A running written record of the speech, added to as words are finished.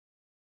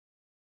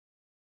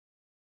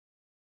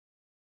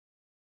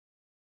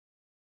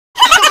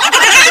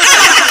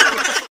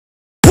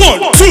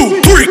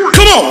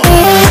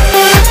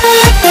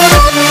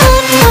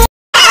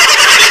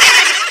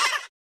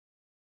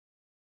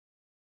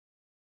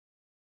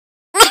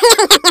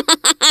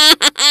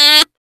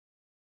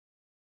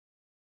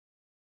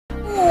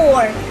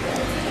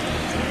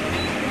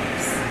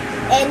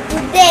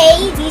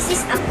this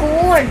is a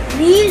corn,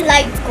 real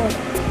life corn.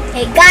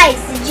 Hey guys,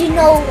 did you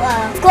know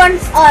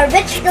corns are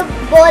vegetable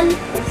or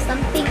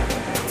something?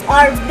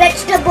 Or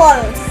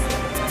vegetables?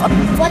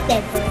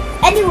 Whatever.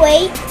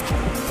 Anyway,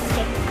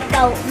 okay,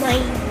 now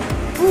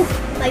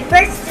my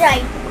first try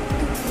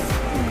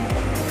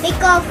to take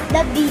off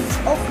the beads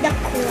of the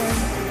corn.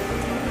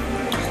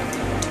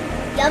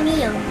 Yummy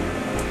yum.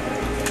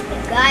 Hey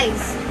guys,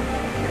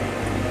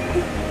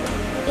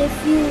 if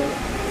you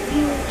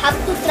have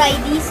to try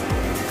this.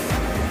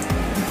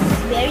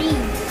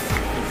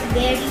 It's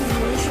very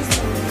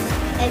delicious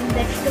and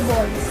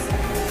vegetables.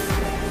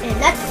 And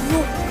not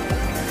fruit.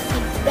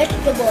 It's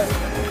vegetables.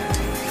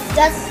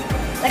 Just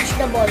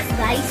vegetables,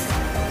 guys.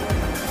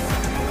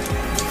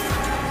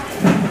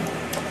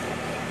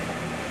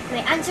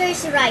 My answer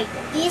is right.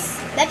 Is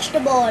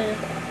vegetable.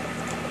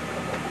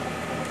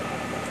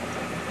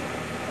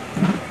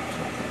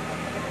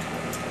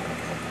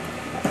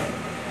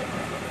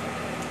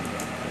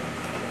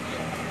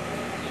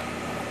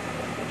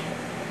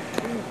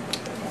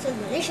 So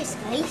delicious,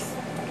 guys.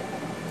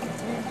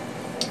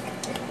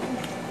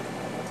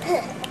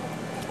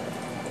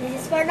 This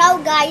is for now,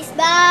 guys.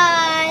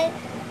 Bye.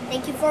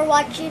 Thank you for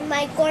watching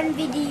my corn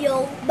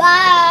video.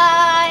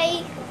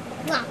 Bye.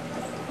 Mwah.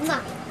 Mwah.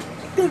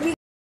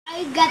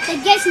 I got a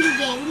guessing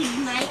game with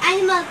my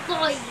animal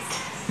toys.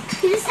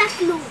 Here's a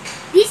clue.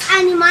 This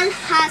animal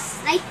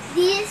has like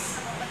this,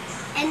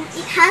 and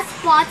it has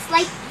spots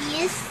like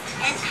this,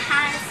 and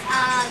has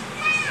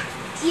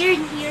ear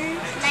in here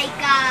like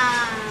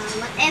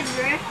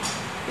whatever,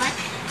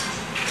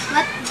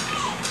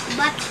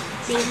 but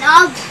they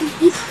love to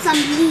eat some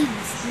leaves.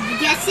 Did you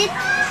guess it?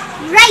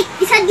 Right,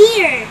 it's a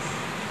deer.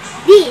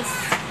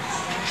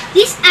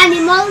 This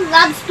animal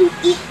loves to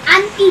eat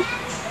ants,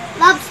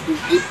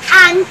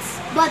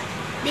 but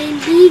they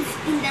live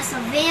in the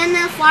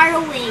savannah far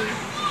away.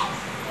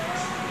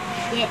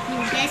 Did you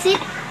guess it?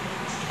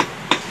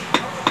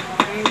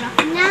 We're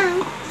rocking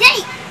now. Jay!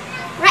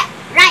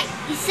 Right.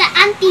 It's an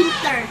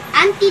anteater.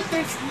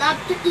 Anteaters love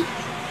to eat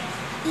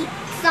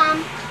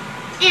some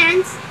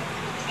ants,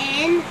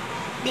 and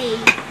their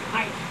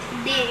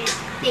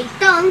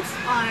tongues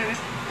are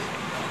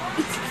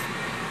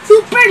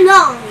super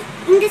long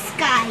in the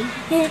sky.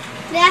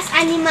 Last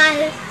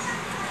animal.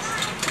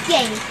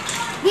 Okay,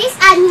 this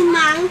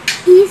animal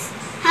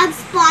have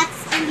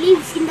spots and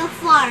lives in the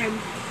farm.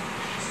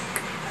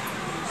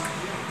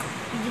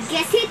 Did you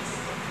guess it?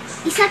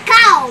 It's a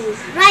cow,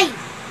 right?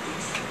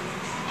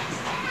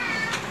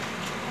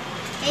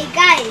 Hey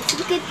guys,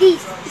 look at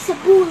this. It's a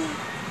bull.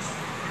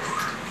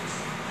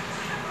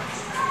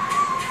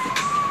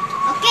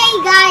 Okay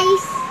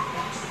guys.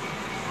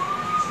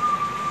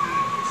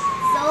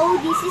 So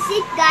this is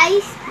it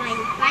guys. My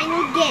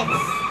final guess.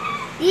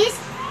 This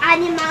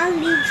animal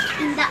lives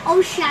in the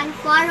ocean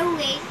far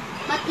away,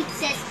 but it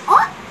says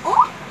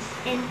oh,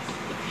 and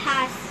it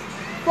has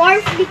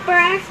 4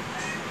 flippers.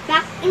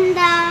 Back in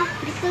the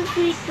little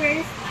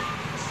flippers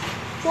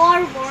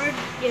forward,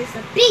 there's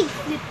a big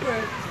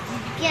flipper.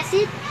 Did you guess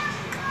it?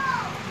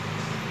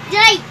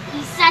 Right,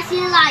 it's a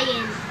sea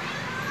lion.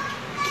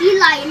 Sea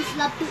lions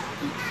love to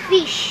eat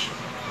fish.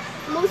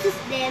 Most of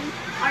them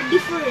are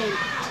different.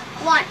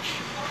 Watch.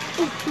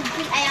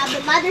 I have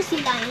the mother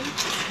sea lion.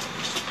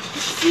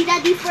 See the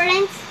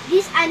difference?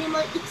 This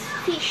animal eats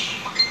fish,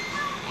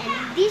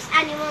 and this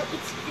animal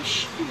eats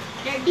fish too.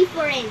 They're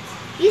different.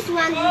 This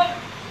one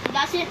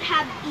doesn't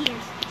have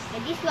ears,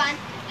 and this one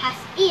has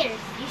ears.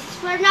 This is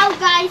for now,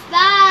 guys.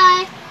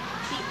 Bye.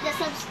 Hit the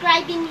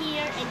subscribing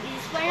here, and this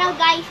is for now,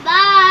 guys.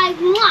 Bye.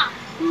 Mwah.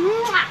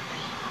 Mwah.